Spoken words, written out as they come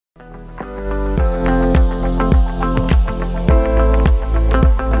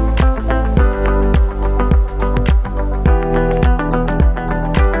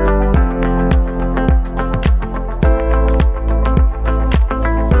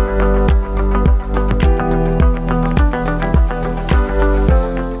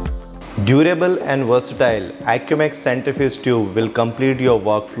Durable and versatile, Accumax Centrifuge tube will complete your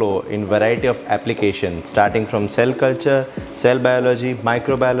workflow in variety of applications starting from cell culture, cell biology,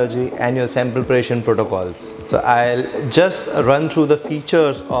 microbiology and your sample preparation protocols. So I'll just run through the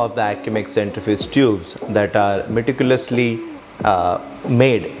features of the Accumax Centrifuge tubes that are meticulously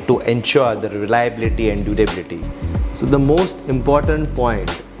made to ensure the reliability and durability. So the most important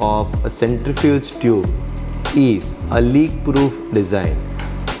point of a centrifuge tube is a leak-proof design.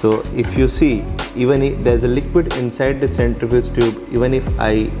 So if you see, even if there's a liquid inside the centrifuge tube, even if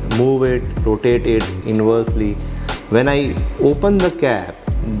I move it, rotate it inversely, when I open the cap,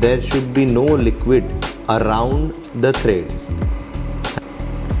 there should be no liquid around the threads.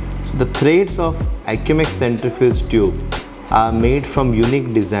 So the threads of Accumax centrifuge tube are made from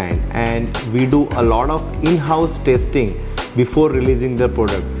unique design, and we do a lot of in-house testing before releasing the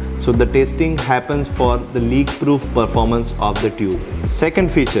product. So the testing happens for the leak-proof performance of the tube.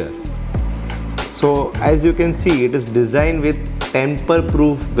 Second feature. So as you can see, it is designed with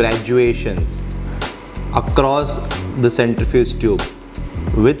tamper-proof graduations across the centrifuge tube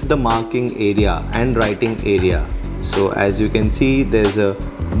with the marking area and writing area. So as you can see, there's a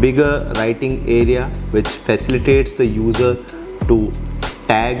bigger writing area which facilitates the user to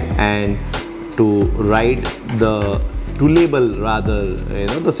tag and to write to label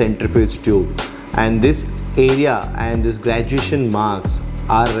the centrifuge tube, and this area and this graduation marks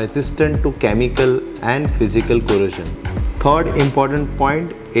are resistant to chemical and physical corrosion. Third important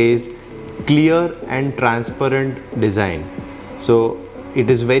point is clear and transparent design. So it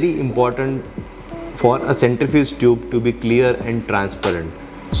is very important for a centrifuge tube to be clear and transparent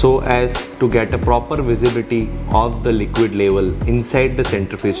so as to get a proper visibility of the liquid level inside the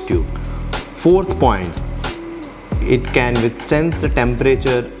centrifuge tube. Fourth point, it can withstand the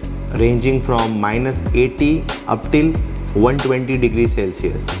temperature ranging from -80 up till 120 degrees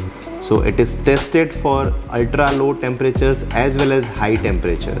Celsius. So it is tested for ultra low temperatures as well as high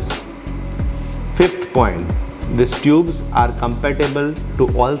temperatures. Fifth point, these tubes are compatible to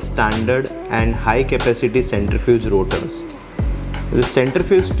all standard and high capacity centrifuge rotors. The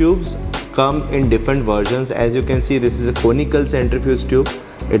centrifuge tubes come in different versions. As you can see, this is a conical centrifuge tube.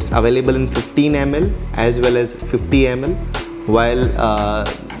 It's available in 15 ml as well as 50 ml, while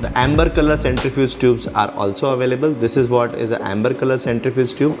the amber color centrifuge tubes are also available. This is what is an amber color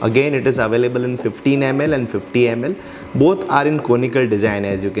centrifuge tube. Again, it is available in 15 ml and 50 ml. Both are in conical design,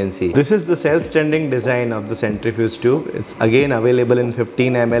 as you can see. This is the self-standing design of the centrifuge tube. It's again available in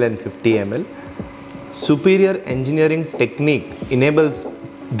 15 ml and 50 ml. Superior engineering technique enables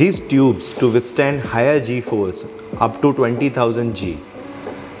these tubes to withstand higher G-force up to 20,000 G.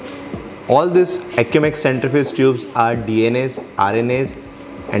 All these Accumax centrifuge tubes are DNase, RNase,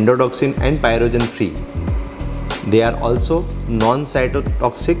 endotoxin and pyrogen free. They are also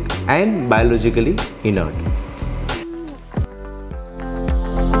non-cytotoxic and biologically inert.